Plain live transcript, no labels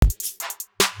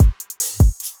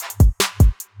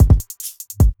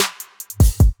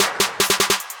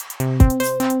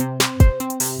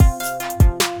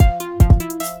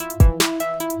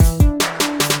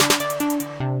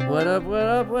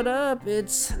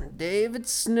It's David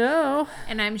Snow.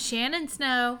 And I'm Shannon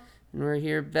Snow. And we're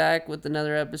here back with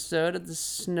another episode of the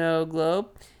Snow Globe.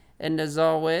 And as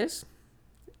always,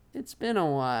 it's been a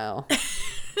while.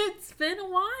 It's been a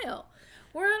while.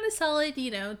 We're on a solid,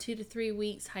 2 to 3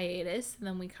 weeks hiatus. And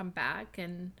then we come back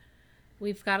and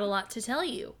we've got a lot to tell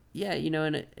you. Yeah,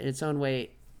 in its own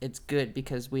way, it's good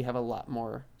because we have a lot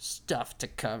more stuff to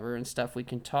cover and stuff we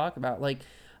can talk about. Like,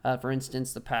 for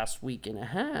instance, the past week and a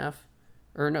half,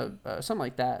 something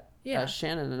like that. Yeah.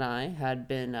 Shannon and I had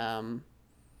been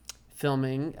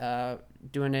filming,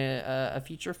 doing a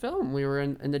feature film. We were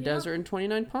in the desert in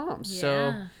 29 Palms.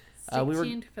 Yeah. So Stay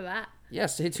tuned for that. Yeah,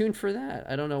 stay tuned for that.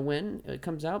 I don't know when it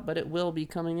comes out, but it will be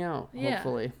coming out,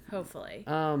 hopefully. Hopefully.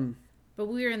 But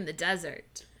we were in the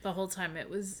desert the whole time. It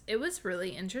was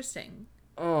really interesting.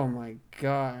 Oh my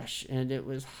gosh, and it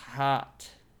was hot.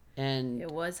 And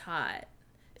it was hot.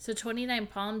 So 29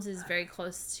 Palms is very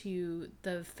close to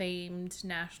the famed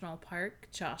national park,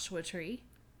 Joshua Tree.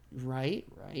 Right.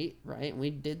 We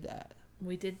did that.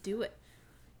 We did do it.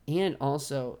 And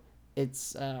also,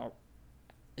 it's,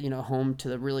 home to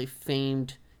the really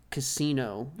famed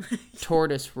casino,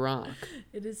 Tortoise Rock.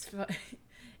 It is fun.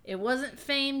 It wasn't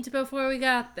famed before we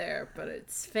got there, but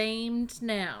it's famed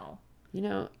now.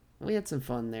 We had some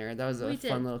fun there. That was a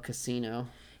fun little casino.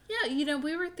 Yeah,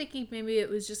 we were thinking maybe it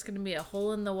was just going to be a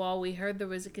hole in the wall. We heard there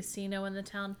was a casino in the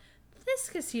town. This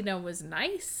casino was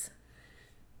nice.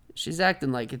 She's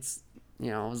acting like it's,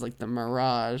 it was like the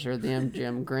Mirage or the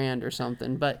MGM Grand or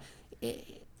something, but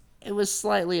it was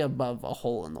slightly above a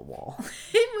hole in the wall.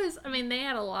 They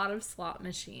had a lot of slot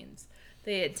machines.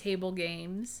 They had table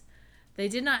games. They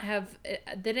did not have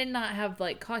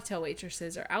like cocktail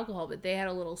waitresses or alcohol, but they had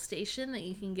a little station that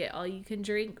you can get all you can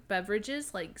drink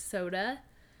beverages like soda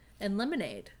and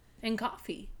lemonade and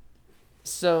coffee.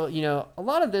 So, a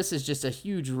lot of this is just a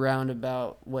huge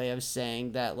roundabout way of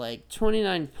saying that, like,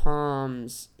 29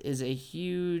 Palms is a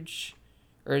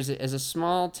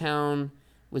small town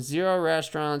with 0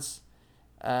 restaurants,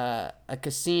 a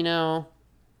casino.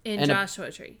 In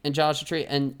Joshua Tree,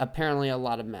 and apparently a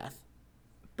lot of meth.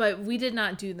 But we did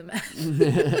not do the meth.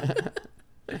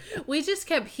 We just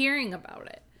kept hearing about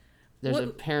it. There's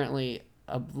apparently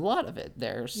a lot of it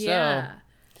there, so...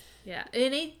 Yeah,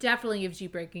 and it definitely gives you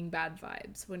Breaking Bad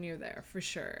vibes when you're there, for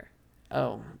sure.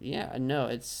 Oh, yeah, no,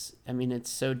 it's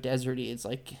so deserty. It's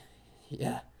like,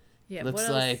 yeah looks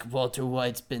like Walter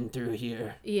White's been through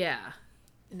here. Yeah.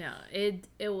 No, it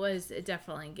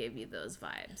definitely gave you those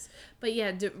vibes. But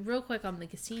yeah, real quick on the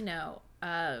casino,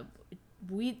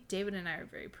 David and I are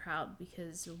very proud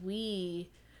because we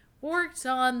worked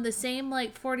on the same,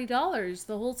 like, $40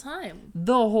 the whole time.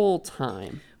 The whole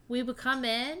time. We would come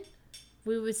in.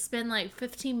 We would spend like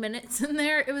 15 minutes in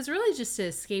there. It was really just to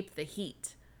escape the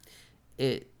heat.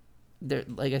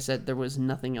 Like I said, there was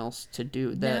nothing else to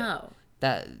do. No.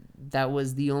 That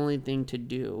was the only thing to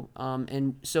do.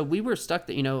 And so we were stuck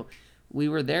that, we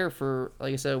were there for,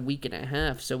 like I said, a week and a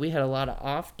half. So we had a lot of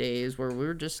off days where we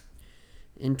were just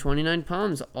in 29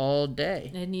 Palms all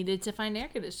day. And needed to find air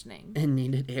conditioning.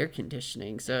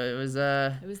 So it was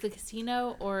the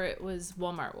casino or it was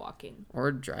Walmart walking.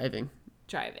 Or driving.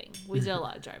 We did a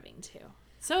lot of driving too.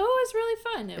 So it was really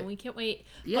fun and we can't wait.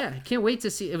 Yeah, can't wait to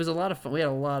see. It was a lot of fun. We had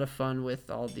a lot of fun with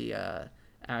all the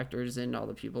actors and all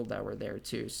the people that were there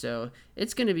too. So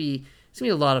it's gonna be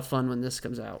a lot of fun when this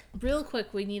comes out. Real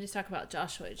quick, we need to talk about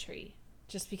Joshua Tree,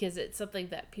 just because it's something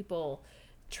that people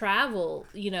travel,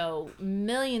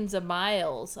 millions of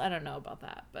miles. I don't know about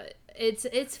that, but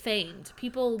it's famed.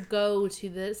 People go to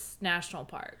this national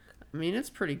park. It's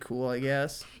pretty cool, I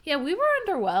guess. Yeah, we were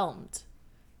underwhelmed.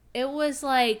 It was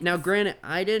like... Now, granted,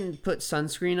 I didn't put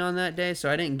sunscreen on that day,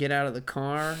 so I didn't get out of the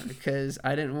car because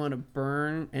I didn't want to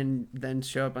burn and then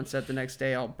show up on set the next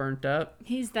day all burnt up.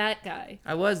 He's that guy.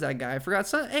 I was that guy. I forgot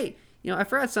I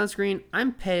forgot sunscreen.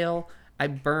 I'm pale. I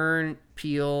burn,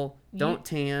 peel, don't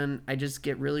tan. I just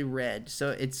get really red.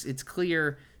 So it's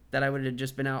clear that I would have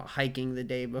just been out hiking the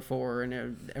day before, and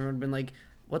everyone would have been like,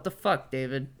 what the fuck,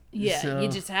 David? Yeah, so, you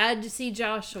just had to see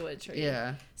Joshua Tree.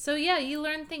 Yeah. So, yeah, you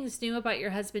learn things new about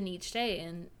your husband each day.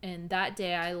 And that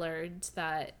day I learned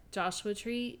that Joshua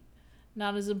Tree,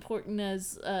 not as important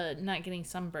as not getting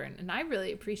sunburned. And I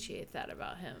really appreciate that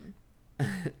about him.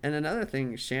 And another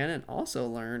thing Shannon also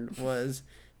learned was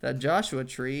that Joshua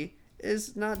Tree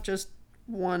is not just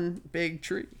one big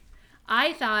tree.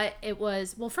 I thought it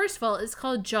was... Well, first of all, it's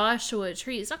called Joshua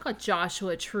Tree. It's not called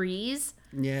Joshua Trees.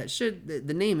 Yeah, it should.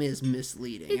 The name is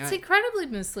misleading. It's incredibly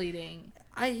misleading.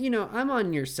 I'm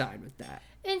on your side with that.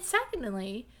 And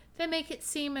secondly, they make it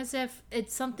seem as if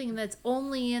it's something that's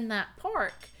only in that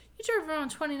park. You drive around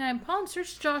 29 Palms,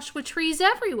 there's Joshua trees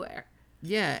everywhere.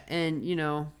 Yeah, and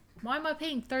Why am I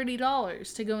paying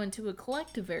 $30 to go into a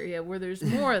collective area where there's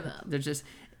more of them? they're just.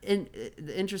 And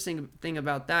the interesting thing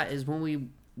about that is when we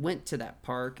went to that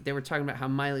park, they were talking about how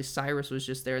Miley Cyrus was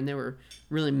just there, and they were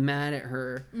really mad at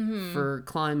her for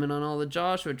climbing on all the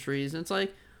Joshua trees. And it's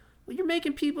like, well, you're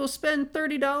making people spend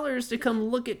 $30 to come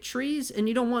look at trees, and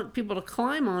you don't want people to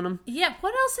climb on them. Yeah,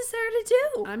 what else is there to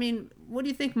do? I mean, what do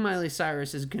you think Miley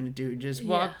Cyrus is going to do? Just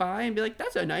walk by and be like,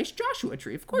 that's a nice Joshua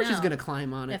tree. Of course she's going to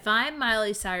climb on it. If I'm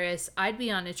Miley Cyrus, I'd be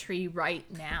on a tree right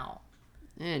now.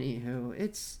 Anywho,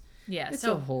 it's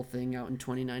so a whole thing out in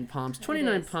 29 Palms.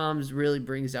 29 Palms really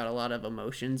brings out a lot of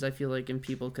emotions, I feel like, in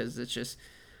people, because it's just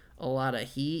a lot of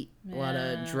heat, a lot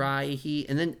of dry heat.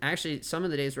 And then actually some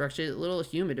of the days were actually a little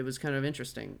humid. It was kind of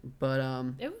interesting. But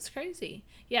it was crazy.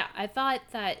 Yeah, I thought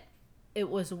that it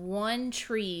was one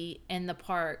tree in the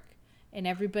park and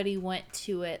everybody went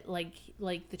to it like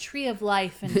the Tree of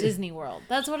Life in Disney World.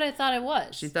 That's what I thought it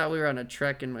was. She thought we were on a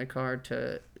trek in my car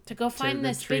to go find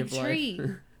this big tree.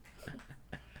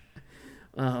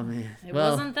 Oh, man. It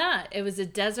wasn't that. It was a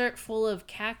desert full of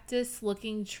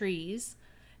cactus-looking trees,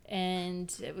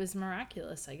 and it was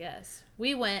miraculous, I guess.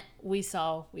 We went, we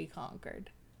saw, we conquered.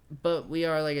 But we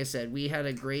are, like I said, we had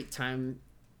a great time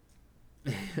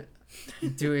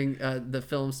doing the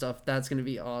film stuff. That's going to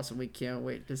be awesome. We can't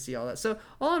wait to see all that. So,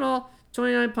 all in all,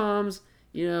 29 Palms,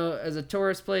 as a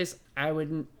tourist place, I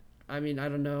don't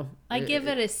know. I give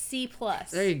it a C+.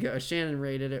 There you go. Shannon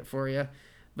rated it for you.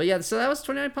 But yeah, so that was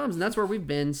 29 Palms, and that's where we've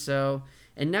been. So,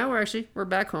 and now we're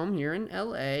back home here in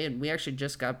LA, and we actually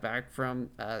just got back from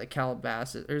the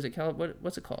Calabasas. Or is it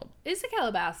what's it called? It's the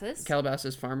Calabasas.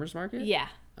 Calabasas Farmers Market? Yeah.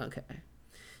 Okay.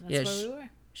 That's where we were.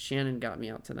 Shannon got me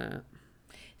out to that.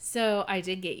 So I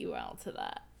did get you out to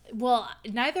that. Well,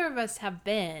 neither of us have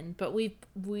been, but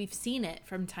we've seen it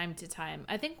from time to time.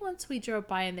 I think once we drove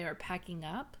by and they were packing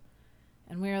up,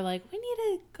 and we were like, we need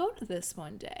to go to this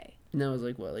one day. And that was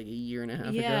like a year and a half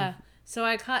ago? Yeah. So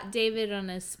I caught David on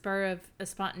a spur of a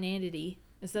spontaneity.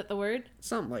 Is that the word?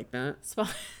 Something like that.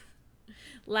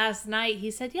 Last night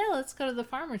he said, yeah, let's go to the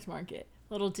farmer's market.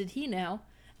 Little did he know,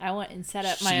 I went and set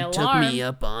up my alarm. She took me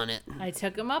up on it. I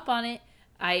took him up on it.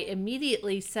 I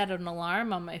immediately set an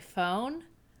alarm on my phone.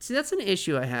 See, that's an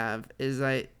issue I have, is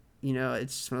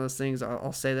it's just one of those things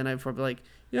I'll say the night before, be like,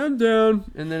 yeah, I'm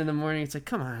down. And then in the morning, it's like,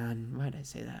 come on, why did I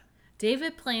say that?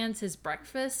 David plans his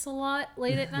breakfast a lot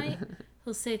late at night.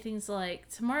 He'll say things like,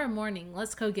 tomorrow morning,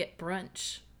 let's go get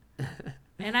brunch.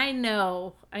 And I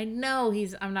know I'm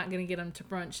not going to get him to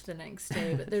brunch the next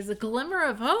day, but there's a glimmer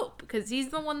of hope because he's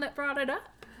the one that brought it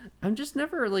up. I'm just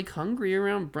never hungry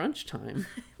around brunch time.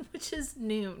 Which is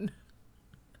noon.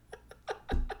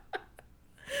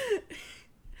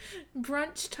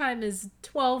 Brunch time is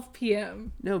 12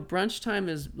 p.m. No, brunch time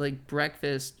is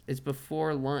breakfast. It's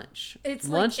before lunch. It's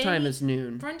lunchtime is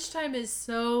noon. Brunch time is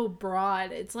so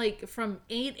broad. It's from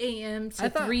 8 a.m. to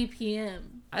 3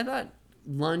 p.m. I thought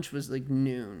lunch was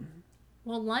noon.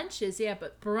 Well, lunch is, yeah,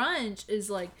 but brunch is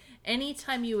any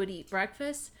time you would eat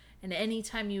breakfast and any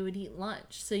time you would eat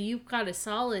lunch. So you've got a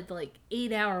solid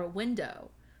 8-hour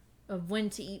window of when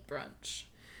to eat brunch.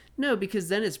 No, because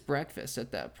then it's breakfast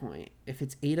at that point. If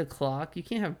it's 8 o'clock, you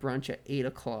can't have brunch at 8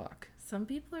 o'clock. Some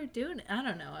people are doing it. I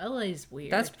don't know. LA's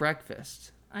weird. That's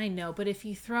breakfast. I know, but if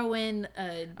you throw in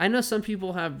I know some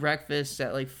people have breakfast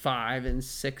at 5 and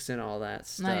 6 and all that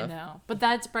stuff. I know, but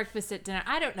that's breakfast at dinner.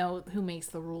 I don't know who makes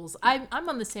the rules. I'm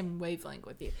on the same wavelength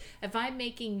with you. If I'm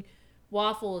making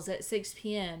waffles at 6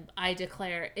 p.m., I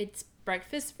declare it's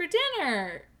breakfast for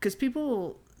dinner. Because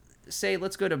people say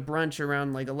let's go to brunch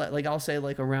around I'll say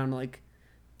around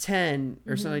 10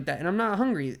 or something like that, and I'm not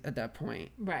hungry at that point.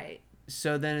 Right.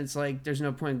 So then it's there's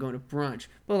no point in going to brunch.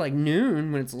 But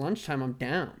noon, when it's lunchtime, I'm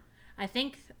down. I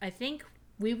think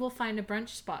we will find a brunch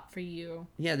spot for you.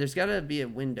 Yeah, there's got to be a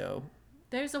window.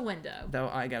 There's a window.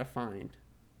 That I got to find.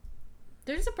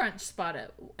 There's a brunch spot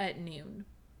at noon.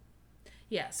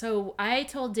 Yeah, so I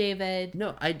told David...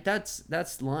 No,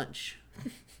 that's lunch.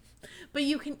 But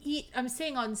you can eat... I'm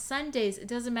saying on Sundays, it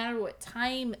doesn't matter what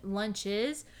time lunch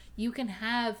is, you can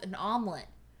have an omelet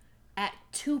at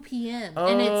 2 p.m.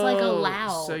 and it's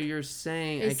allowed. So you're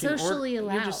saying it's socially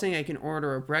allowed. You're just saying I can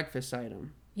order a breakfast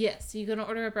item. Yes, you can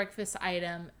order a breakfast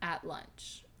item at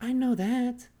lunch. I know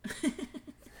that.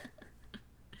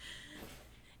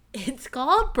 It's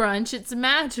called brunch. It's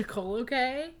magical,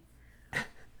 okay?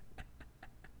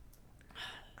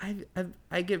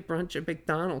 I get brunch at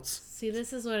McDonald's. See,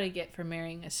 this is what I get for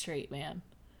marrying a straight man.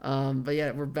 But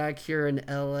yeah, we're back here in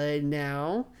LA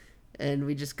now. And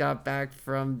we just got back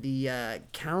from the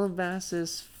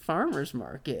Calabasas Farmers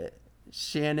Market.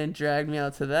 Shannon dragged me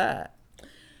out to that.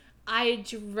 I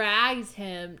dragged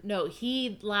him. No,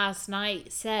 he last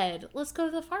night said, "Let's go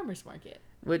to the farmer's market."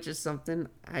 Which is something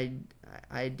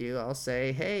I do. I'll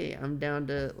say, hey, I'm down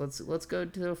to let's go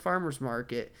to a farmer's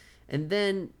market, and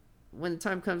then when the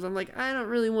time comes, I'm like, I don't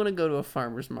really want to go to a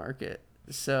farmer's market.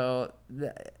 So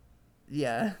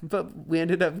yeah, but we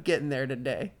ended up getting there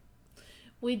today.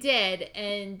 We did,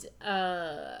 and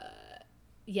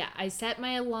yeah, I set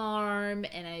my alarm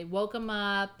and I woke him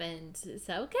up and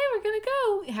said, "Okay, we're gonna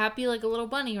go." Happy like a little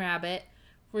bunny rabbit.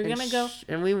 We're gonna go.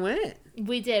 And we went.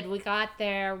 We did. We got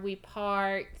there. We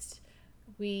parked.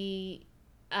 David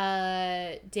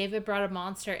brought a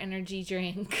Monster energy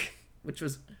drink, which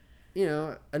was,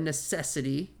 a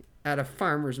necessity at a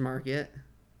farmer's market.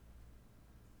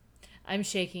 I'm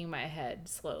shaking my head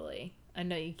slowly. I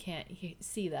know you can't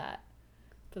see that,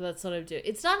 but that's what I'm doing.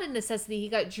 It's not a necessity. He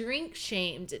got drink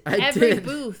shamed at every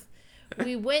booth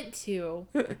we went to.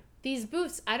 These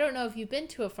booths, I don't know if you've been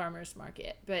to a farmer's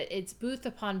market, but it's booth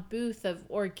upon booth of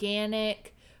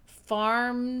organic,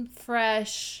 farm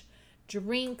fresh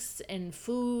drinks and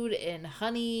food and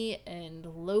honey and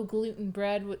low gluten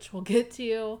bread, which we'll get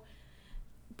to.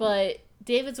 But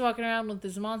David's walking around with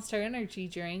his Monster energy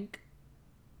drink.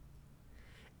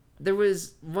 There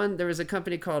was a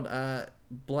company called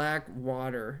Black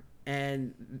Water,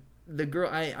 and the girl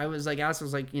I was like asked, I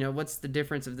was like, what's the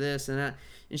difference of this and that,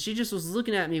 and she just was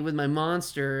looking at me with my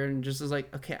Monster and just was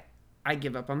like, okay, I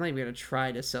give up. I'm not even gonna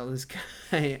try to sell this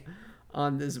guy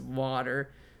on this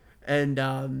water. And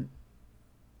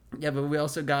yeah, but we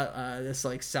also got this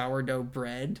like sourdough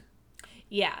bread.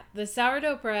 Yeah, the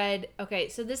sourdough bread. Okay,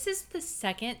 so this is the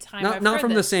second time not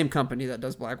from the same company that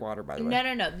does Black Water, by the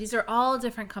way. No. These are all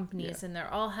different companies, and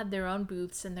they're all have their own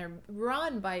booths, and they're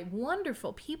run by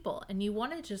wonderful people. And you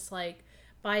want to just like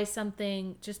buy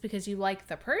something just because you like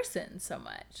the person so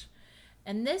much.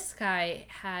 And this guy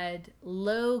had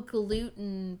low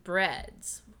gluten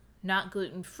breads, not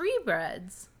gluten-free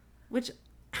breads, which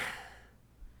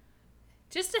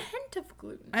just a hint of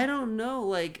gluten. I don't know.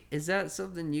 Like, is that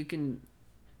something you can?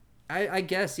 I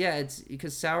guess, yeah, it's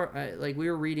because like we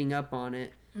were reading up on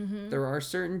it. Mm-hmm. There are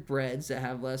certain breads that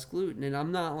have less gluten, and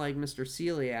I'm not like Mr.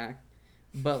 Celiac,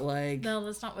 but like... No,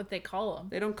 that's not what they call them.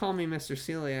 They don't call me Mr.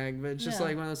 Celiac, but it's just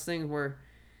like one of those things where,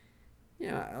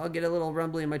 I'll get a little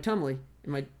rumbly in my tummy,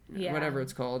 whatever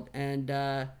it's called.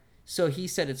 And so he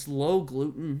said it's low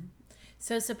gluten.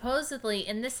 So supposedly,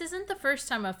 and this isn't the first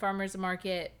time a farmer's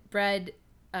market bread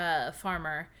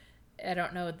farmer, I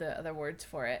don't know the other words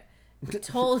for it,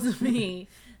 told me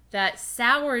that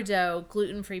sourdough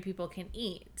gluten-free people can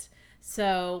eat.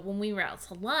 So when we were out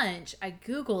to lunch, I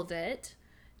Googled it,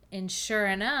 and sure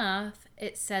enough,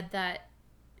 it said that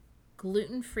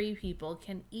gluten-free people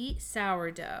can eat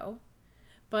sourdough,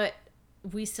 but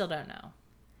we still don't know.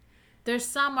 There's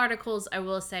some articles, I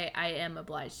will say, I am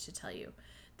obliged to tell you,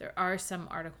 there are some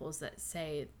articles that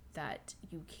say that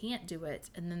you can't do it,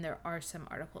 and then there are some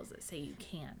articles that say you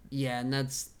can. Yeah, and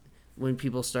that's when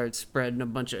people start spreading a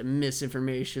bunch of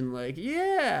misinformation like,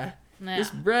 this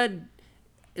bread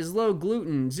is low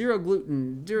gluten, zero,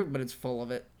 but it's full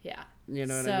of it. Yeah. You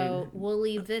know what I mean? So we'll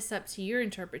leave this up to your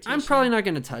interpretation. I'm probably not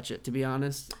going to touch it, to be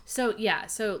honest. So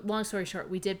long story short,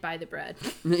 we did buy the bread.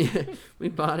 Yeah, we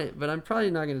bought it, but I'm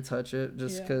probably not going to touch it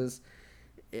just because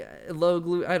low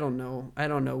gluten. I don't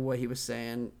know what he was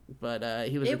saying, but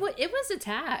he was. It was a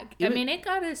tag. It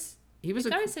got us.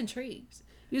 Got us intrigued.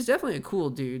 He was definitely a cool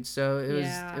dude, so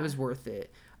it was worth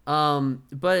it.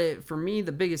 But for me,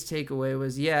 the biggest takeaway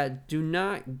was, do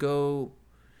not go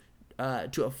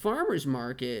to a farmer's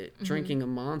market drinking a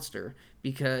Monster,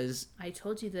 because I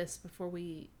told you this before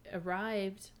we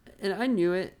arrived, and I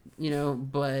knew it,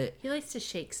 but he likes to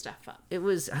shake stuff up. It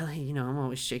was, I'm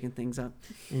always shaking things up,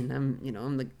 and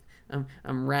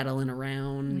I'm rattling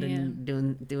around and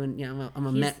doing.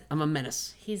 I'm a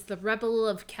menace. He's the rebel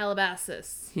of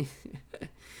Calabasas.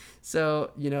 So,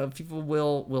 people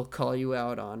will call you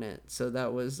out on it. So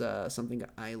that was something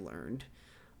I learned.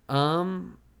 That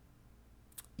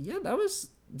was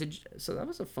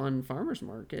a fun farmer's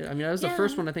market. I mean, that was the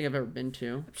first one I think I've ever been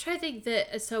to. I'm trying to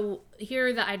think so here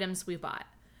are the items we bought.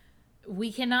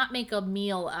 We cannot make a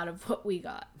meal out of what we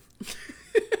got.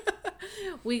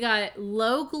 We got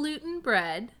low gluten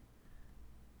bread.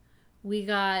 We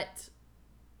got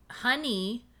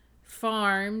honey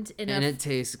farmed and it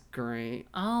tastes great.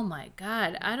 Oh my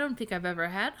god, I don't think I've ever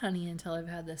had honey until I've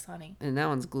had this honey. And that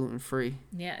one's gluten free.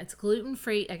 Yeah, it's gluten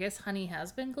free. I guess honey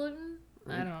has been gluten.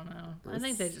 I don't know. I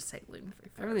think they just say gluten free.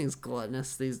 Everything's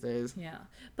gluttonous these days. Yeah,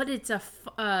 but it's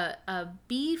a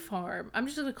bee farm. I'm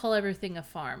just gonna call everything a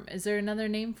farm. Is there another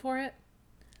name for it?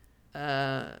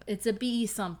 It's a bee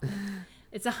something.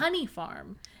 It's a honey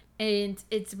farm. And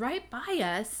it's right by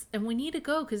us, and we need to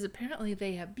go because apparently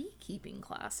they have beekeeping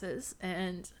classes.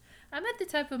 And I'm at the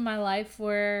type of my life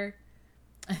where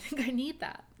I think I need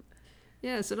that.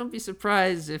 Yeah, so don't be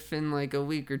surprised if in like a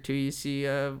week or two you see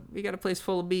we got a place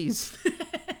full of bees.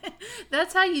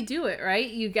 That's how you do it,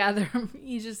 right? You gather,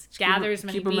 you just gather as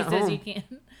many keep 'em bees at as home. you can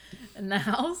in the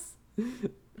house.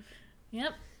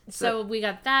 Yep. So we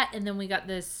got that, and then we got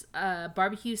this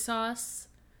barbecue sauce.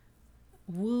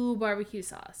 Woo barbecue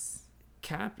sauce.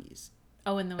 Cappies.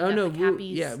 Oh, and then we got the Woo,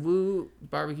 Cappies. yeah, Woo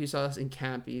barbecue sauce and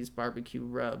Cappies barbecue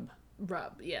rub.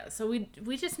 Yeah. So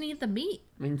we just need the meat.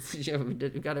 I mean, yeah, we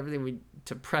got everything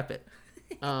to prep it.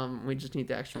 We just need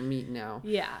the actual meat now.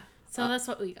 Yeah. So that's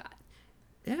what we got.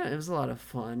 Yeah, it was a lot of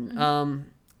fun. Mm-hmm.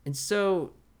 And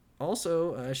so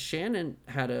also Shannon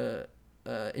had a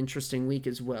interesting week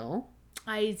as well.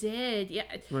 I did. Yeah.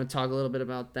 You want to talk a little bit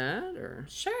about that, or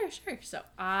Sure. So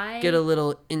I get a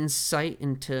little insight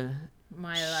into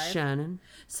my life. Shannon?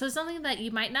 So something that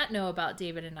you might not know about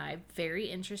David and I, very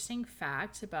interesting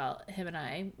fact about him and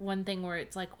I. One thing where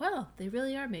it's like, well, they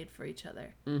really are made for each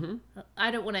other. Mm-hmm.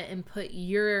 I don't want to input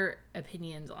your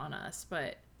opinions on us,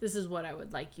 but this is what I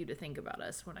would like you to think about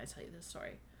us when I tell you this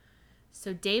story.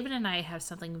 So David and I have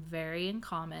something very in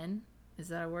common. Is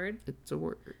that a word? It's a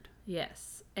word.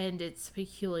 Yes. And it's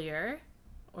peculiar,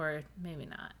 or maybe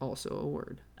not. Also a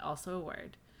word. Also a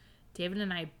word. David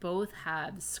and I both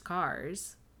have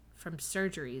scars from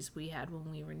surgeries we had when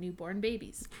we were newborn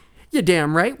babies. You're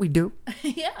damn right we do.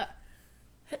 Yeah.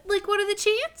 Like, what are the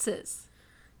chances?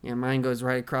 Yeah, mine goes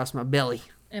right across my belly.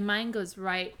 And mine goes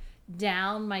right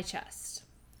down my chest.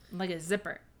 Like a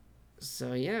zipper.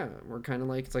 So yeah, we're kind of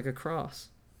like, it's like a cross.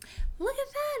 Look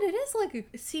at that. It is like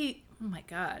a... See, oh my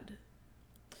God.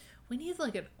 We need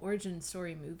like an origin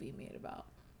story movie made about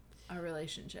our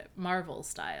relationship. Marvel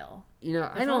style. You know,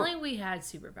 If only we had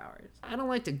superpowers. I don't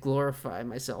like to glorify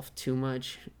myself too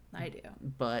much. I do.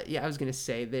 But yeah, I was going to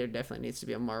say there definitely needs to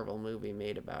be a Marvel movie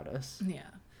made about us. Yeah.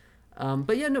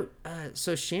 But yeah, no.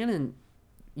 So Shannon,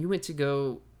 you went to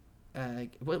go.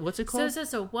 What's it called?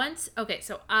 So once. Okay.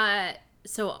 So I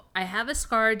have a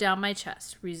scar down my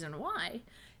chest. Reason why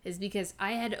is because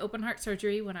I had open heart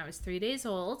surgery when I was 3 days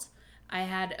old. I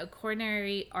had a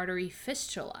coronary artery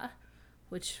fistula,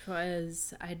 which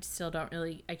was I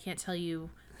can't tell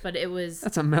you, but it was.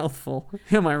 That's a mouthful.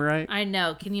 Am I right? I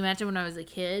know. Can you imagine when I was a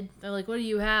kid? They're like, "What do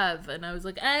you have?" And I was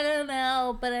like, "I don't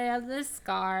know, but I have this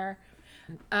scar."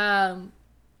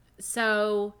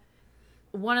 So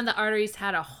one of the arteries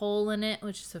had a hole in it,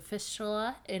 which is a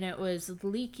fistula, and it was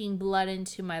leaking blood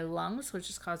into my lungs, which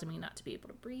is causing me not to be able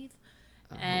to breathe.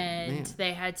 And man.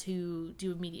 they had to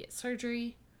do immediate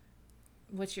surgery.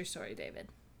 What's your story, David?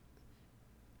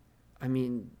 I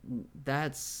mean,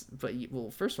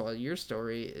 first of all, your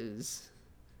story is,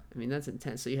 I mean, that's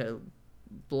intense. So you had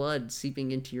blood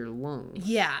seeping into your lungs.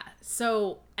 Yeah.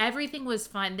 So everything was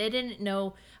fine. They didn't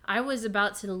know. I was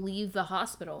about to leave the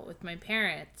hospital with my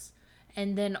parents,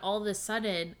 and then all of a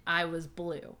sudden, I was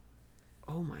blue.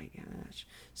 Oh my gosh.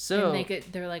 So and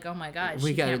they're like, "Oh my God, we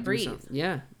she gotta can't do breathe." something.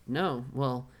 Yeah. No.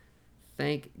 Well,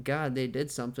 thank God they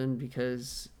did something,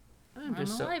 because I'm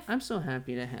so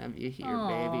happy to have you here,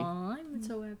 baby. I'm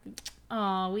so happy.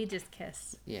 Oh, we just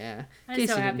kissed. Yeah. I'm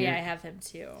so happy I have him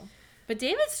too. But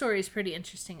David's story is pretty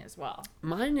interesting as well.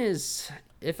 Mine is,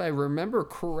 if I remember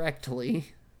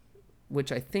correctly,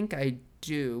 which I think I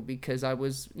do, because I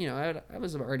was, I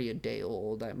was already a day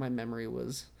old. My memory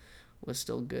was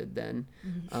still good then.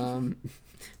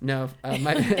 No,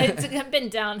 it's been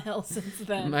downhill since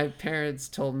then. My parents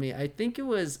told me, I think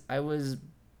I was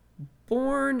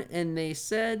born, and they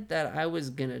said that I was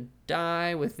gonna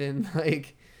die within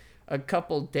like a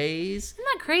couple days. Isn't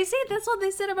that crazy? That's what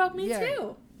they said about me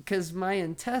too. Because my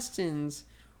intestines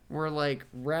were like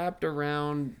wrapped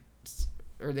around,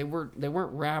 or they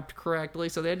weren't wrapped correctly,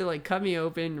 so they had to like cut me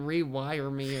open,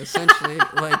 rewire me essentially,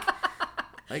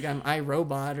 like I'm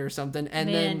iRobot or something. And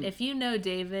then if you know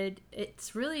David,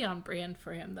 it's really on brand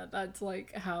for him. That's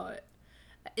like how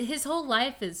his whole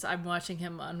life is. I'm watching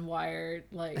him unwired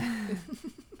like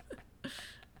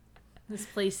this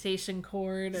PlayStation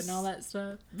cord and all that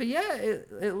stuff. But yeah,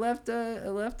 it left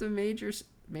a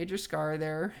major scar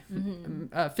there,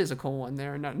 a physical one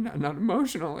there, not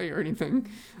emotionally or anything.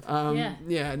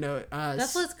 Yeah, no.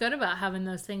 That's what's good about having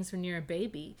those things when you're a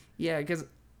baby. Yeah, because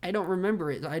I don't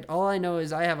remember it. All I know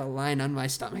is I have a line on my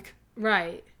stomach.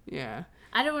 Right. Yeah.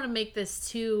 I don't want to make this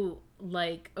too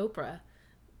like Oprah,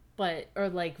 or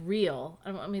like real. I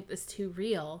don't want to make this too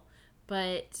real,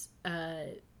 but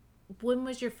when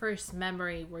was your first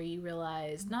memory where you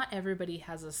realized not everybody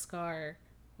has a scar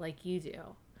like you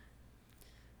do?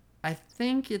 I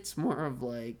think it's more of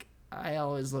like I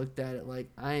always looked at it like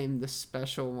I am the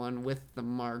special one with the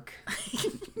mark,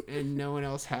 and no one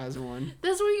else has one.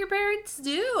 That's what your parents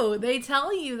do. They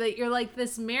tell you that you're like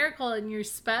this miracle and you're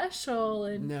special.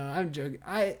 And No, I'm joking.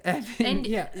 I mean,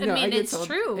 it's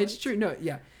true. It's true. No,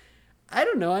 yeah. I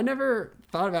don't know. I never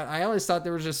thought about it. I always thought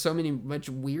there was just so many much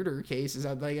weirder cases.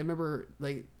 I remember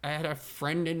I had a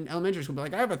friend in elementary school be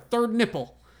like, I have a third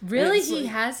nipple. Really? He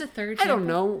has a third nipple? I don't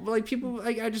know. Like people,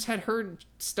 I just had heard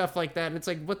stuff like that, and it's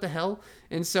like, what the hell?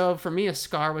 And so for me, a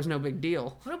scar was no big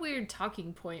deal. What a weird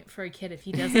talking point for a kid if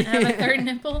he doesn't have a third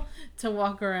nipple to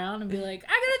walk around and be like,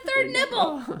 I got a third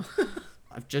nipple.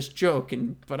 I'm just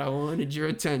joking, but I wanted your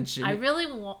attention. I really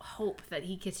hope that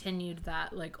he continued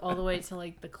that like all the way to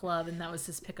like the club, and that was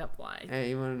his pickup line.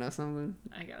 Hey, you want to know something?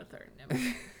 I got a third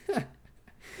nipple.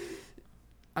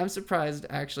 I'm surprised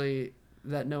actually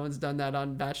that no one's done that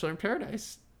on Bachelor in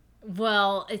Paradise.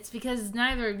 Well, it's because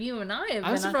neither of you and I have.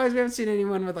 I'm surprised we haven't seen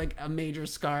anyone with like a major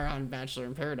scar on Bachelor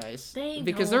in Paradise.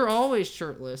 Because they're always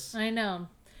shirtless. I know.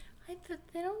 They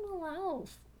don't allow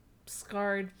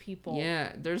scarred people.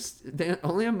 Yeah, they're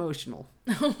only emotional.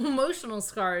 Emotional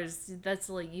scars. That's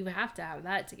like you have to have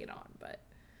that to get on,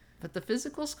 But the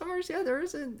physical scars, yeah, there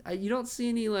isn't. You don't see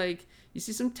any like you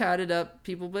see some tatted up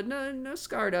people, but no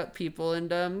scarred up people.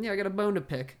 And I got a bone to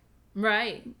pick.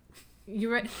 Right.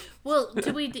 You're right. Well,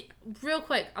 real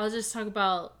quick, I'll just talk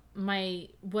about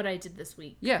what I did this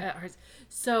week. Yeah.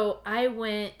 So I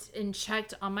went and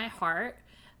checked on my heart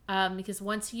because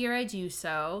once a year I do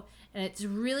so, and it's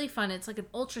really fun. It's like an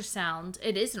ultrasound.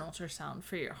 It is an ultrasound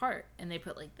for your heart, and they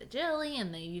put like the jelly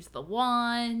and they use the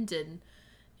wand, and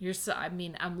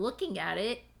I'm looking at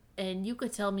it, and you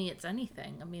could tell me it's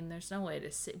anything. I mean, there's no way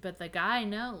to see, but the guy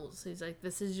knows. He's like,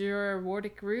 this is your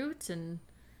aortic root, and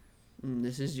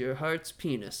this is your heart's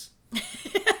penis.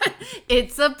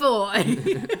 It's a boy.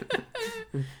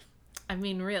 I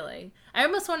mean, really. I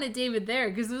almost wanted David there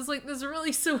because it was like this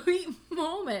really sweet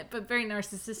moment, but very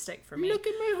narcissistic for me. Look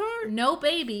at my heart. No,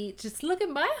 baby. Just look at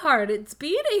my heart. It's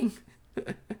beating.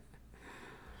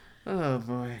 Oh,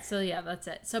 boy. So, yeah, that's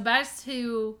it. So, back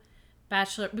to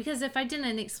Bachelor. Because if I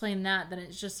didn't explain that, then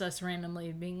it's just us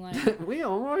randomly being like... We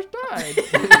almost died.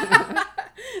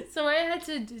 So, I had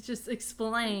to just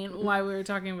explain why we were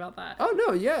talking about that. Oh,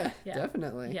 no, yeah.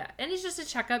 Definitely. Yeah, and it's just a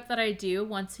checkup that I do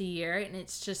once a year, and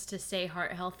it's just to stay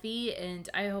heart healthy, and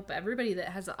I hope everybody that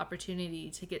has the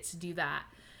opportunity to get to do that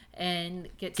and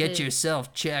get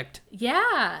yourself checked.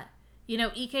 Yeah.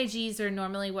 EKGs are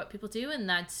normally what people do, and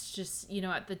that's just,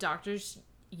 at the doctor's,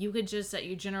 you could just, at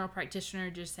your general practitioner,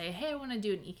 just say, hey, I want to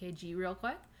do an EKG real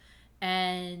quick,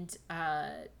 and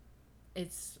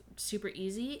it's super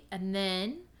easy. And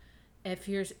then if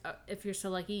you're so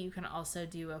lucky, you can also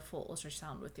do a full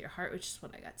ultrasound with your heart, which is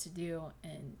what I got to do,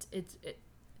 and it's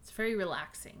very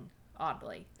relaxing,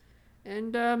 oddly.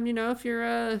 And if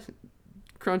you're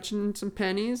crunching some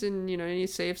pennies and you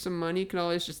save some money, you can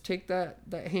always just take that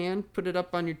hand, put it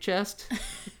up on your chest,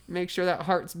 make sure that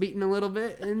heart's beating a little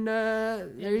bit, and there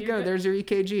you go. Good. There's your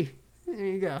EKG. There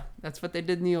you go. That's what they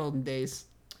did in the olden days.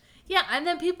 Yeah, and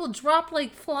then people drop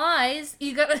like flies.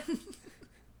 You gotta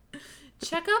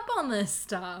check up on this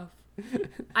stuff.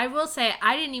 I will say,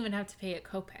 I didn't even have to pay a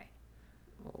copay.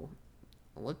 Oh,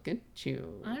 look at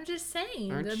you. I'm just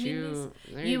saying. Aren't you?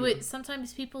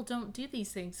 Sometimes people don't do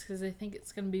these things because they think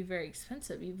it's going to be very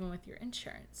expensive, even with your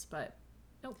insurance. But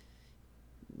nope.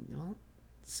 No.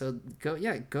 So go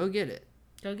get it.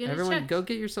 Go get everyone, it checked. Go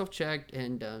get yourself checked,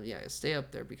 and stay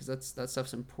up there because that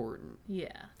stuff's important. Yeah.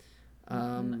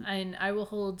 And I will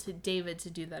hold to David to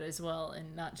do that as well,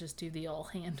 and not just do the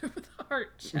old hand over the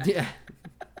heart check. Yeah.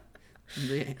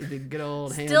 The good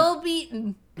old hand. Still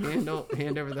beaten. Hand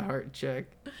over the heart check.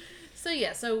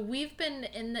 So we've been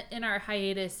in our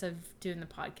hiatus of doing the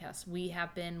podcast. We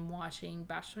have been watching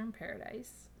Bachelor in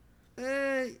Paradise.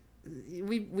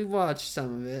 We watched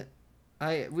some of it.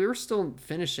 We were still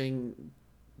finishing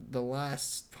the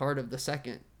last part of the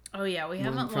second. Oh yeah, we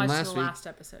haven't watched the last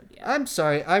episode yet. I'm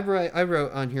sorry. I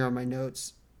wrote on here on my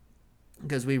notes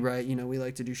because we write. We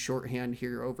like to do shorthand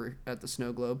here over at the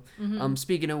Snow Globe. Mm-hmm.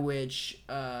 Speaking of which,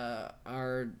 we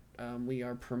are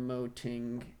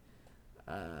promoting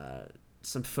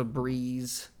some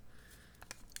Febreze.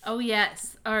 Oh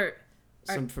yes,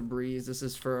 some Febreze. This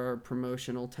is for our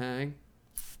promotional tag.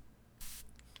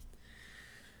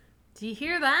 Do you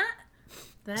hear that?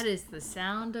 That is the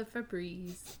sound of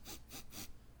Febreze.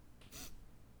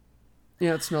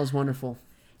 Yeah, it smells wonderful.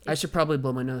 I should probably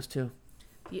blow my nose too.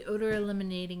 The odor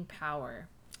eliminating power.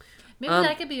 Maybe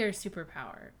that could be our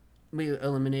superpower. We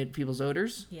eliminate people's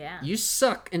odors? Yeah. You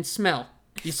suck and smell.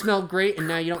 You smell great and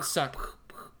now you don't suck.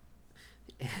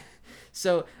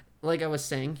 So like I was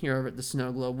saying, here over at the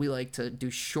Snow Globe, we like to do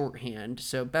shorthand.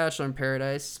 So Bachelor in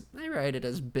Paradise, I write it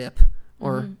as BIP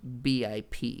or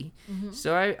BIP.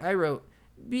 So I wrote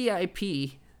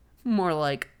BIP, more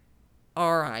like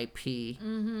RIP.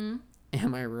 Am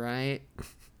I right?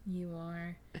 You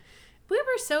are. We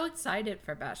were so excited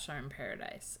for Bachelor in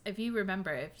Paradise. If you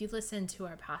remember, if you listened to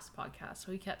our past podcast,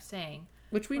 we kept saying...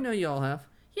 Which we know you all have.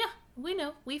 Yeah, we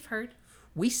know. We've heard.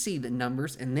 We see the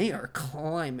numbers, and they are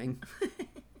climbing.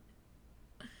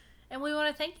 And we want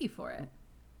to thank you for it.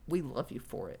 We love you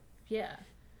for it. Yeah.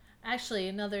 Actually,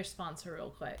 another sponsor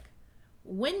real quick.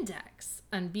 Windex.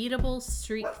 Unbeatable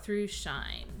Streak Through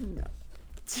Shine. No.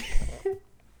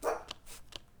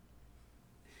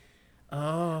 Oh.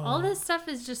 All this stuff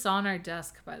is just on our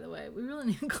desk, by the way. We really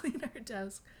need to clean our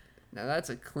desk. Now that's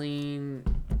a clean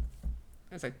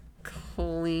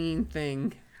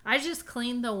thing. I just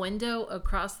cleaned the window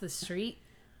across the street.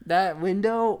 That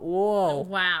window? Whoa.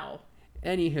 Wow.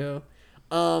 Anywho.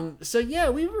 So yeah,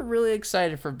 we were really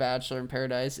excited for Bachelor in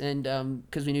Paradise, and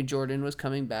because we knew Jordan was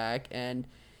coming back, and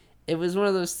it was one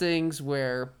of those things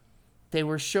where they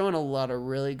were showing a lot of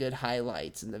really good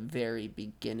highlights in the very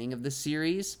beginning of the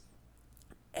series,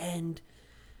 and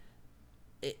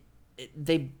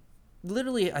they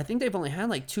literally, I think they've only had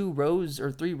like 2 rose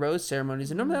or 3 rose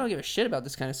ceremonies, and normally I don't give a shit about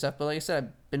this kind of stuff, but like I said,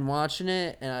 I've been watching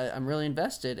it and I'm really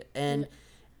invested, and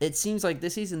it seems like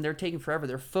this season they're taking forever.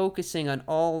 They're focusing on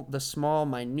all the small,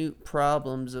 minute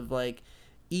problems of like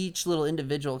each little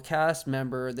individual cast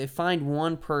member. They find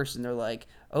one person, they're like,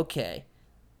 okay,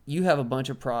 you have a bunch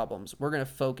of problems. We're going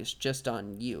to focus just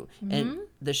on you. And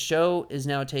the show is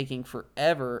now taking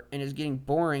forever and is getting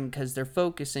boring because they're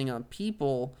focusing on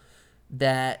people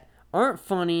that aren't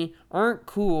funny, aren't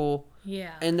cool,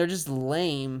 and they're just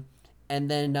lame. And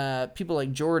then people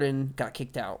like Jordan got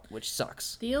kicked out, which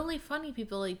sucks. The only funny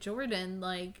people like Jordan,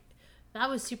 like, that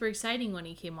was super exciting when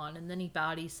he came on, and then he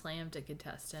body slammed a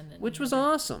contestant. Which was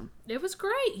awesome. It was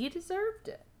great. He deserved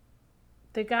it.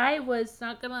 The guy was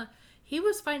not gonna... He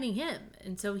was fighting him,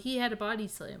 and so he had to body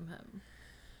slam him.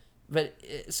 But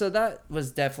so that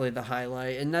was definitely the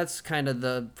highlight, and that's kind of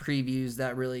the previews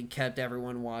that really kept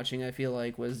everyone watching. I feel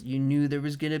like was you knew there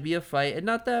was going to be a fight, and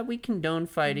not that we condone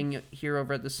fighting here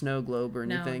over at the Snow Globe or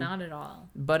anything. No, not at all.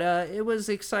 But it was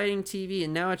exciting TV,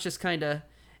 and now it's just kind of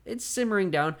it's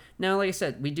simmering down. Now, like I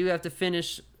said, we do have to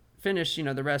finish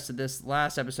the rest of this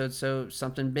last episode, so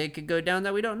something big could go down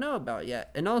that we don't know about yet.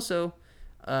 And also,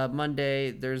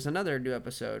 Monday there's another new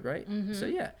episode, right? So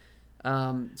yeah.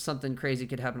 Something crazy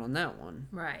could happen on that one.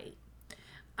 Right.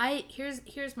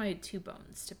 Here's my 2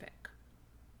 bones to pick.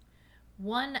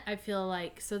 One, I feel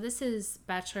like, so this is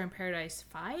Bachelor in Paradise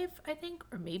 5, I think,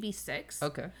 or maybe 6.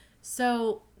 Okay.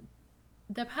 So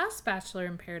the past Bachelor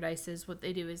in Paradises, what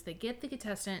they do is they get the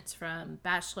contestants from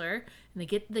Bachelor and they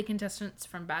get the contestants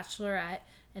from Bachelorette,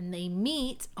 and they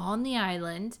meet on the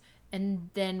island,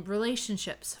 and then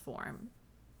relationships form.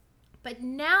 But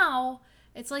now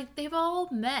it's like they've all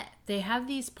met. They have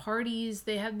these parties.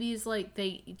 They have these, like,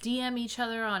 they DM each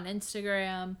other on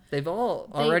Instagram. They've all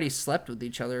already slept with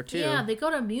each other, too. Yeah, they go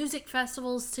to music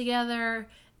festivals together.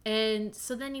 And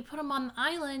so then you put them on the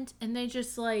island and they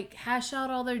just, like, hash out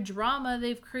all their drama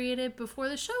they've created before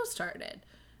the show started.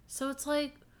 So it's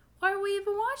like, why are we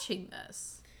even watching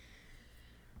this?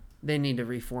 They need to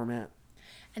reformat.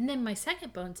 And then my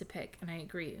second bone to pick, and I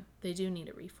agree, they do need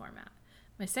a reformat.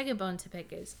 My second bone to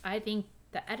pick is I think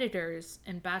the editors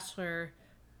and Bachelor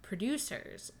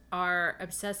producers are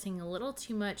obsessing a little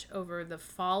too much over the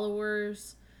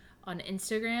followers on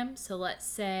Instagram. So let's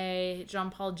say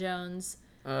John Paul Jones.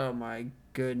 Oh my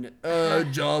goodness.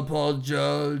 John Paul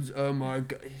Jones. Oh my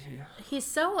god. He's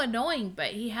so annoying, but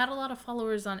he had a lot of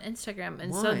followers on Instagram.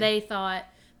 And Why? so they thought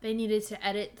they needed to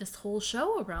edit this whole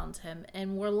show around him.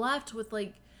 And we're left with,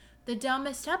 like, the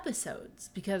dumbest episodes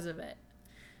because of it.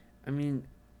 I mean,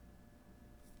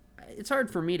 it's hard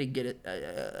for me to get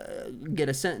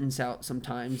a sentence out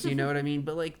sometimes, you know what I mean?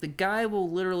 But, like, the guy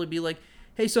will literally be like,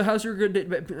 hey, so how's your good day?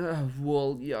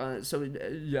 Well, yeah,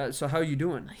 so how you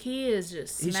doing? He is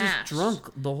just smashed. He's just drunk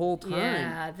the whole time.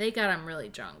 Yeah, they got him really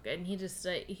drunk, and he just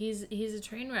he's a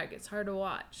train wreck. It's hard to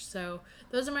watch. So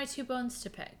those are my 2 bones to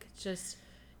pick. Just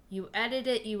you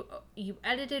edited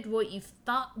what you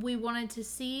thought we wanted to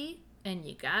see, and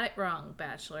you got it wrong,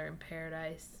 Bachelor in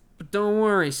Paradise. But don't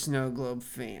worry, Snow Globe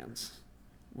fans.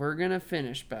 We're gonna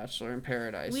finish Bachelor in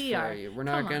Paradise for you. We're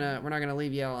not gonna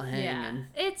leave you all hanging. Yeah,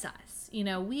 it's us. You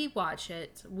know, we watch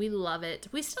it. We love it.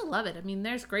 We still love it. I mean,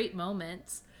 there's great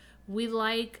moments. We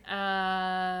like,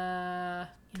 to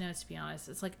be honest,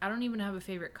 it's like I don't even have a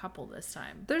favorite couple this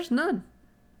time. There's none.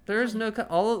 There's no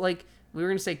all like We were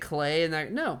gonna say Clay, and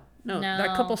that no,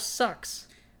 that couple sucks.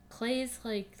 Clay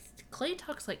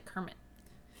talks like Kermit.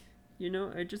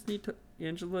 I just need to.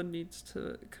 Angela needs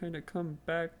to kind of come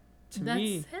back to That's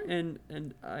me, him.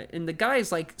 and the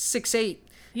guy's like 6'8",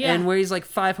 Yeah, and weighs like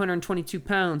 522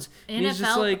 pounds. And he's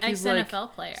just like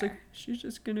ex-NFL player. It's like, she's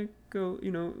just gonna go.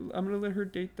 I'm gonna let her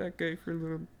date that guy for a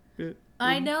little bit.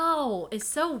 I know, it's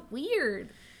so weird.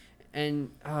 And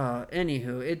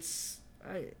anywho,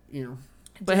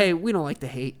 but hey, we don't like to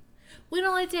hate. We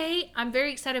don't like to hate. I'm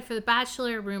very excited for The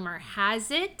Bachelor. Rumor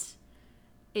has it's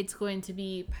going to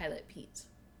be Pilot Pete.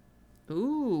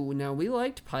 Ooh, now we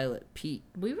liked Pilot Pete.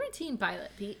 We were Team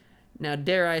Pilot Pete. Now,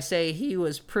 dare I say, he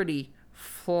was pretty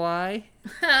fly.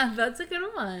 That's a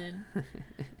good one.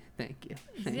 Thank you.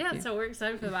 So we're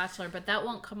excited for The Bachelor, but that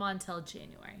won't come on until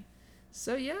January.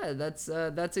 So yeah,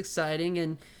 that's exciting,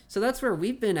 and so that's where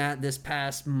we've been at this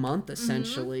past month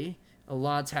essentially. A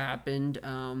lot's happened.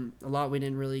 A lot we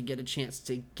didn't really get a chance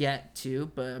to get to,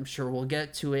 but I'm sure we'll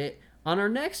get to it on our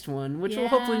next one, which will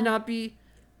hopefully not be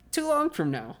too long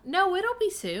from now. No, it'll be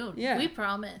soon. Yeah, we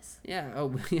promise. Yeah.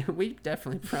 Oh, yeah, we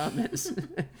definitely promise.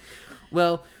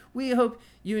 Well, we hope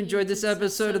you enjoyed this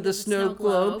episode of the Snow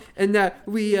Globe, and that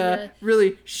we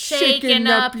really shaken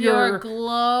up your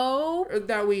globe.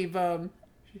 That we've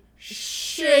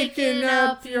shaken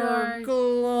up your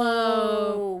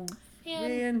globe,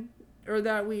 or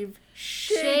that we've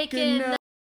shaken up